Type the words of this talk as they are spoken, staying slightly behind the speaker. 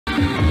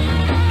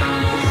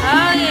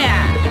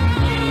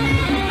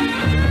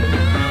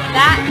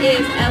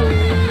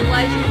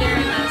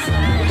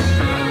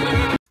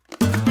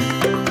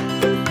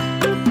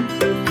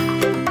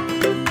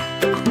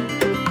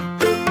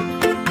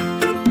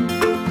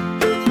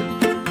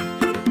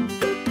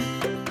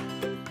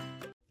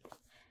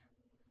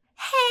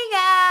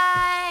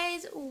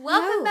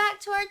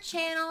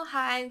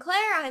I'm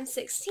Claire, I'm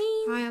 16.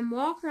 Hi, I'm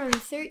Walker, I'm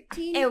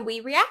 13. And we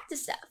react to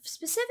stuff,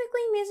 specifically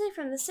music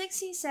from the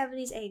 60s,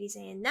 70s, 80s,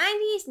 and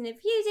 90s. And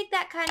if you dig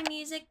that kind of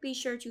music, be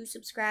sure to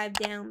subscribe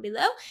down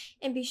below.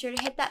 And be sure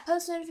to hit that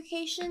post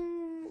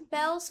notification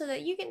bell so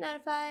that you get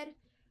notified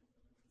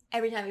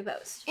every time we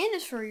post. And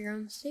it's for your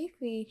own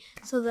safety,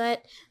 so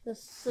that the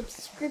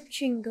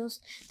subscription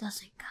ghost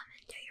doesn't come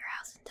into your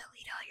house and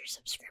delete all your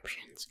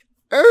subscriptions.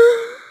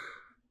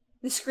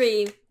 The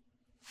scream.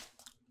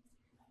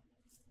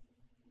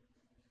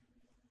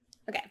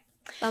 Okay.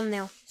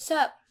 Thumbnail.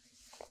 So,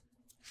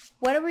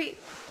 what are we...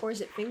 Or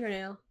is it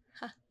fingernail?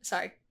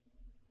 Sorry.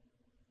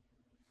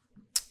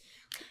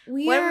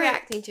 What are we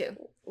reacting to?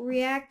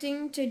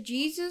 Reacting to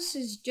Jesus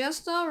is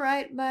Just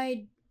Alright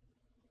by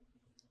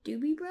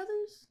Doobie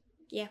Brothers?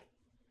 Yeah.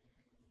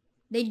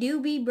 They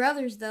Doobie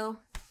Brothers, though.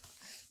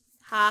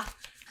 Ha.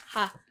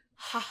 Ha.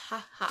 Ha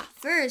ha ha.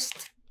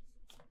 First,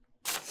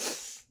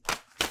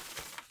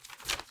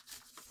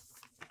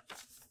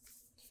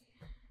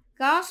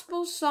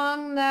 gospel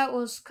song that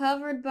was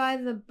covered by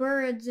the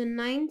Byrds in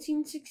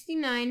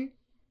 1969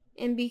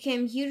 and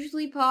became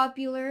hugely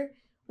popular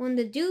when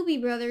the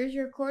Doobie Brothers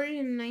recorded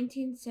in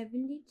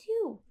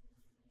 1972.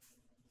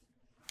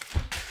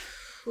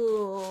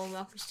 Ooh,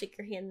 Malcolm, stick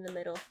your hand in the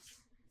middle.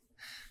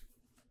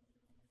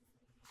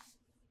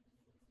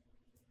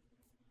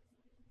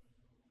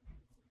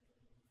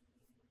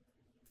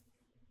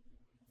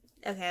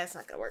 Okay, that's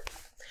not gonna work.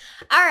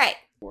 All right.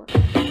 Ooh.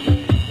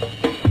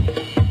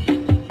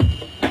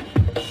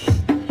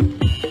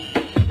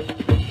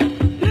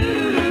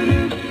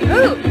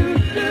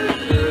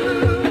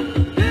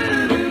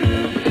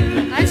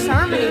 Nice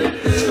harmony.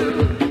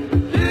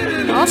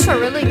 Also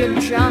really good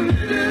drums.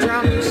 Ooh,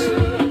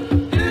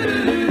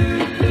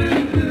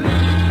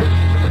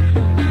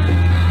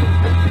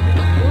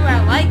 I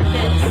like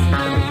this.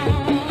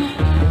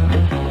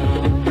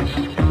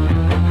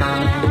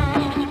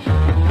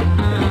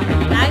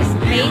 Nice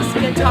bass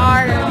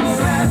guitar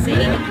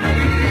sing.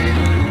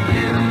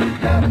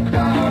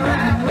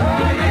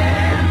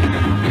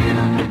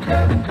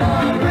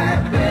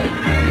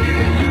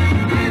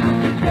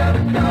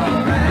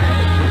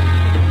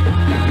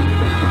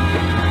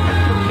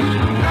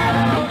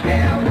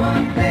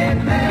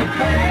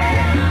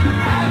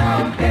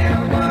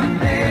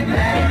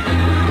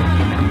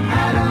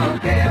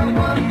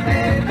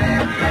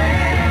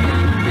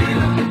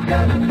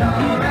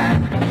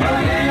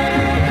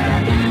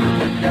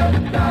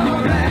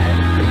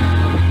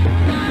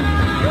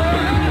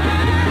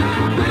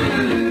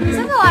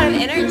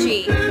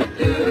 Energy.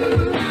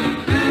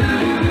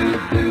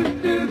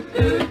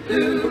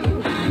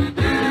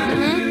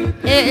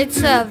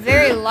 It's a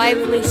very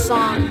lively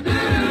song.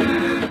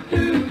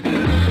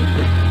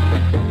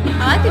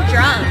 I like the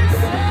drums.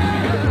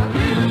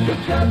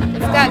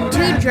 It's got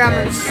two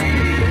drummers.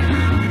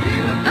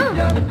 Oh.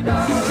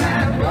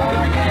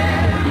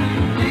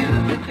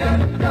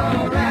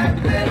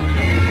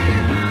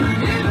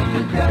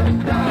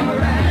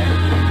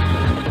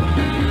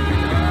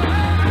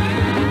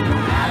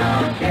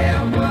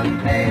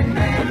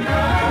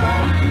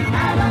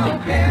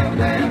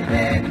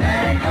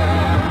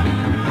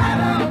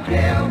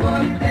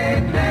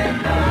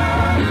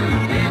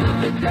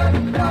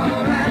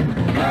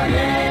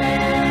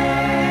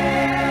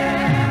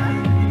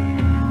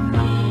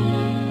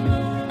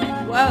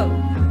 Whoa.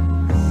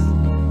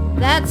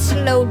 That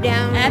slowed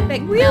down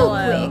Epic real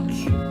mellow.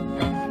 quick.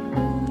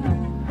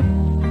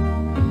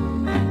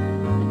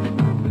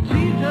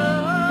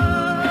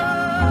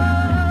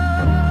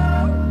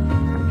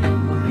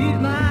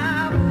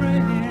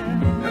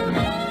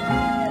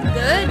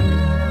 Good.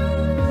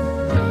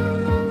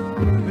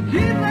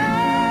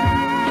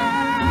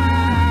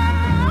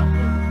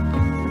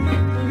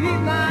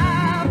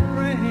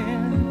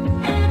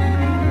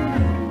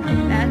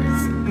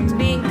 That's to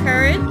be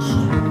encouraged.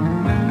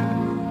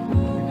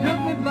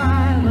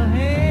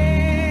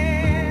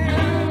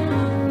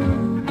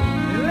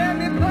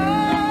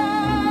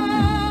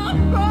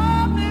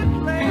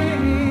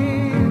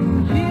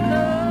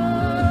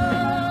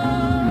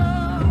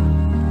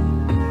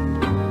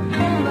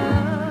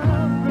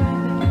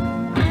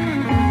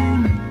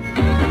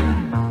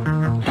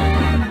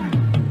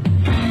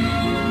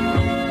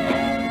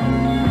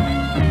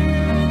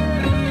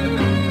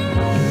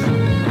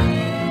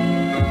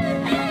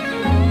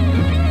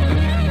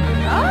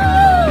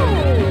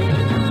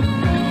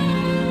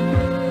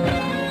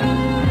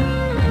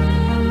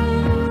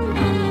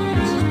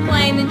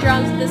 The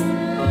drums, this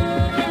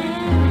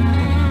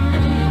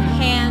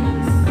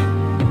hands.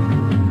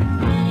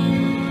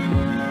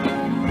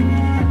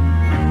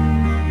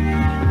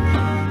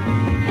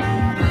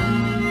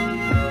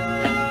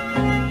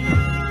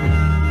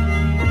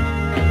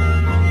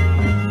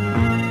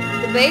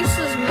 The bass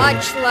is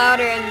much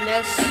louder in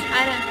this.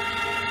 I don't.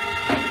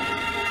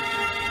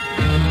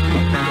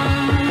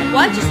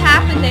 What just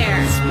happened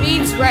there?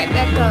 Speed's right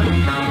back up.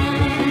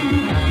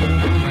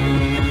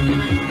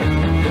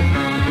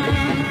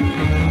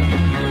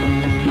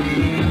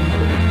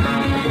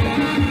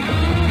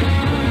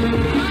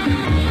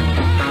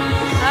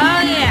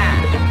 Oh yeah.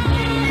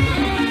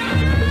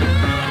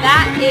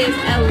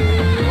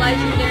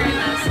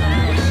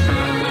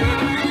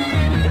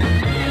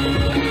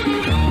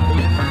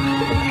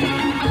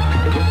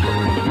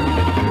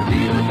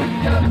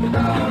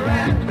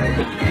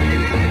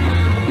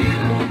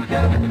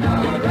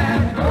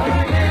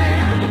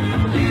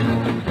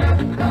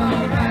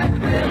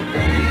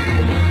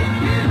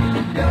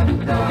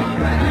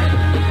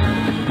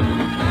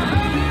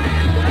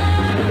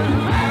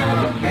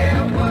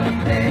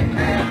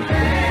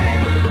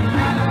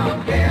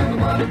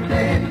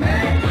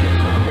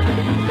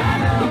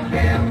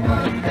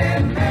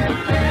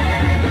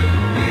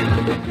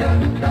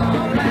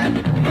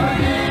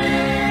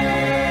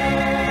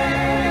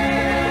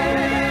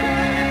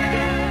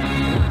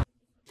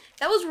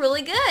 That was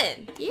really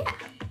good. Yeah.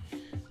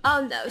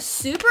 That was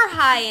super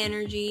high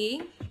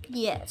energy.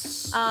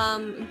 Yes.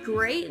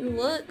 Great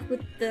look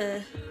with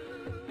the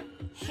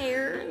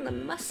hair and the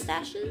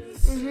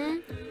mustaches.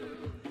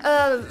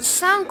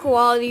 Sound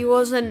quality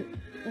wasn't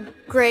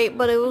great,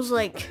 but it was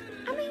like,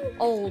 I mean,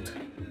 old.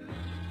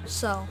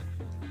 So.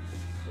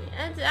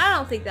 I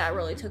don't think that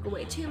really took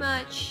away too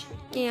much.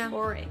 Yeah.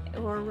 Or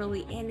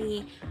really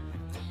any.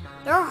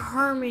 Their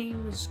harmony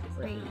was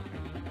great.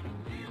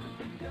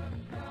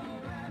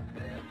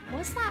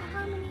 What's that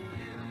harmony?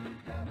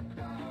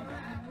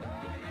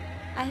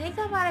 I think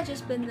that might have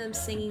just been them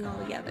singing all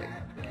together.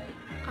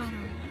 I don't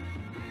know.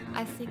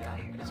 I think I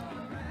heard something.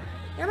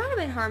 There might have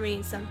been harmony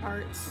in some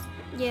parts.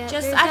 Yeah.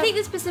 I think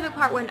the specific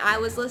part when I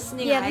was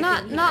listening. Yeah, I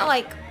not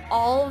like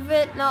all of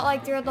it, not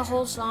like throughout the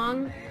whole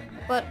song,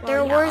 but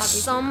there were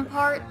some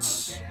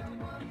parts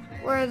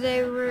where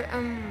they were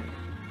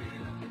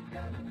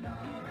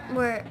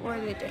where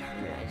they did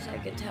harmonize, I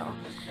could tell.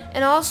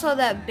 And also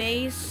that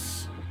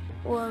bass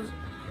was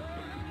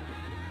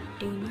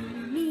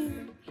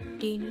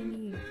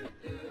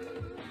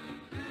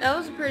that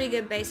was a pretty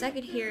good bass. I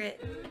could hear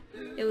it.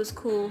 It was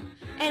cool.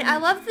 And I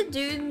love the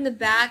dude in the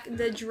back,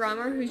 the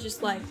drummer, who's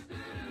just like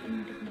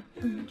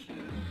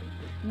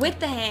with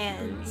the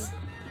hands.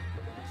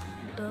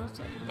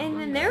 And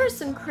then there was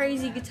some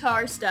crazy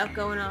guitar stuff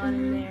going on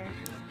in there.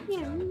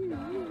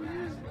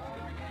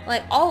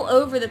 Like all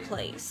over the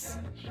place.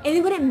 And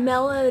then when it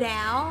mellowed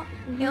out,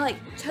 it like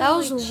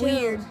totally that was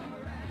chilled. weird.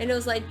 And it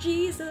was like,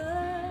 Jesus.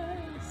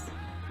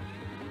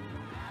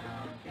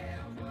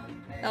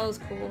 That was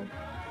cool.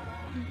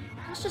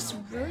 It was just a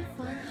really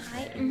fun,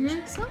 high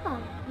energy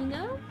song, you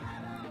know?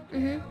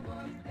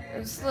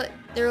 It's like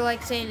they're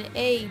like saying,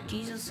 "Hey,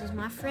 Jesus is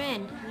my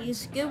friend.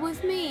 He's good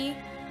with me.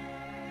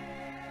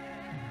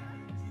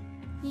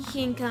 He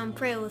can come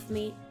pray with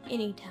me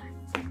anytime."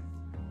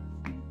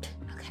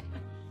 Okay.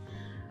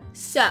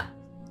 So,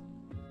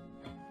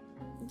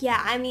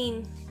 yeah, I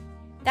mean,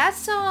 that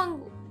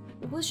song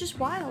was just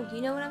wild,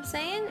 you know what I'm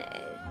saying?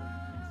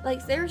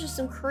 Like, there was just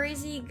some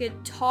crazy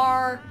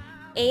guitar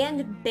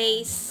and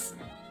bass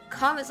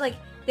comments, like,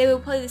 they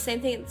would play the same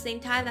thing at the same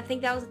time. I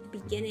think that was at the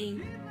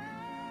beginning.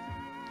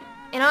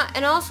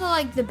 And also,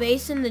 like, the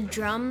bass and the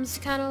drums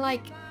kind of,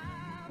 like,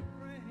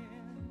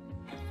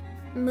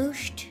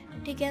 mooshed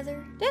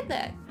together. Did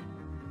they?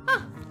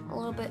 Huh. A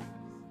little bit.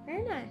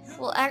 Very nice.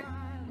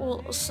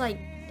 Well, it's like,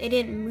 they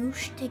didn't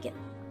moosh together.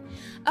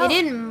 Oh.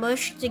 They didn't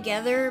mush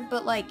together,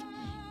 but, like,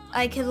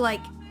 I could,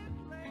 like,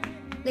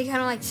 they kind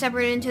of, like,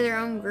 separated into their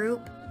own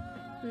group.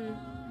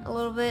 A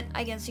little bit,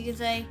 I guess you could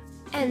say.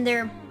 And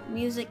their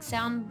music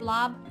sound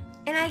blob.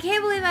 And I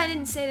can't believe I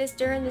didn't say this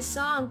during the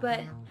song,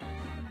 but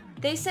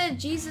they said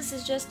Jesus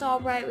is just all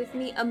right with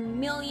me a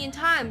million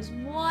times.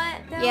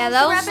 What? That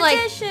was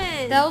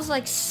repetition. That was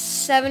like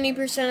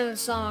 70% of the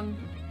song,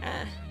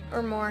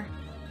 or more.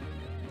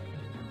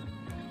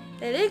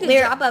 They did a good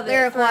job of it.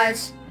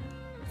 Lyric-wise.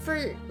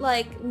 For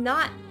like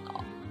not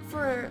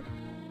for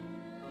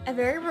a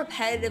very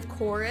repetitive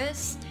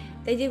chorus,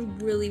 they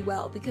did really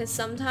well, because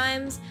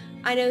sometimes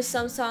I know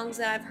some songs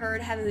that I've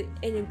heard have an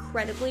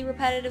incredibly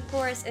repetitive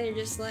chorus and you're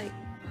just like,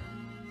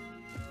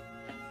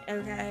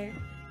 okay.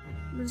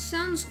 It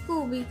sounds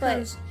cool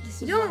because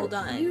you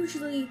don't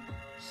usually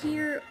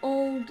hear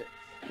old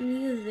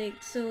music,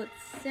 so it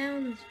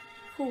sounds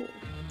cool.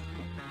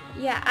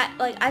 Yeah,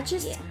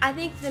 I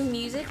think the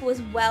music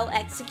was well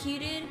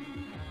executed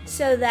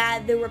so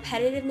that the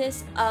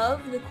repetitiveness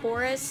of the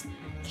chorus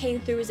came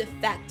through as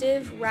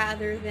effective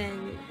rather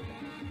than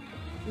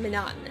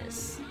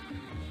monotonous.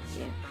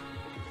 Yeah.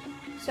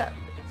 So,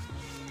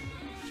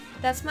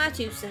 that's my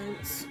 2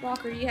 cents.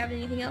 Walker, do you have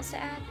anything else to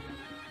add?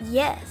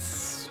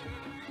 Yes.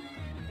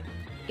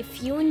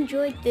 If you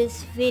enjoyed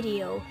this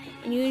video,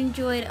 and you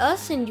enjoyed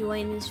us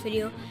enjoying this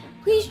video,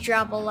 please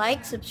drop a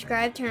like,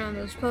 subscribe, turn on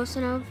those post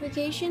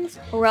notifications,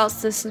 or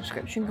else the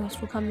subscription ghost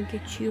will come and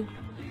get you.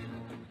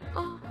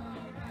 Oh.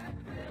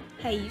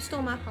 Hey, you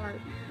stole my part.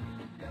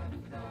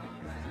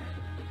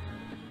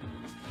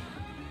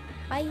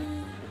 Bye.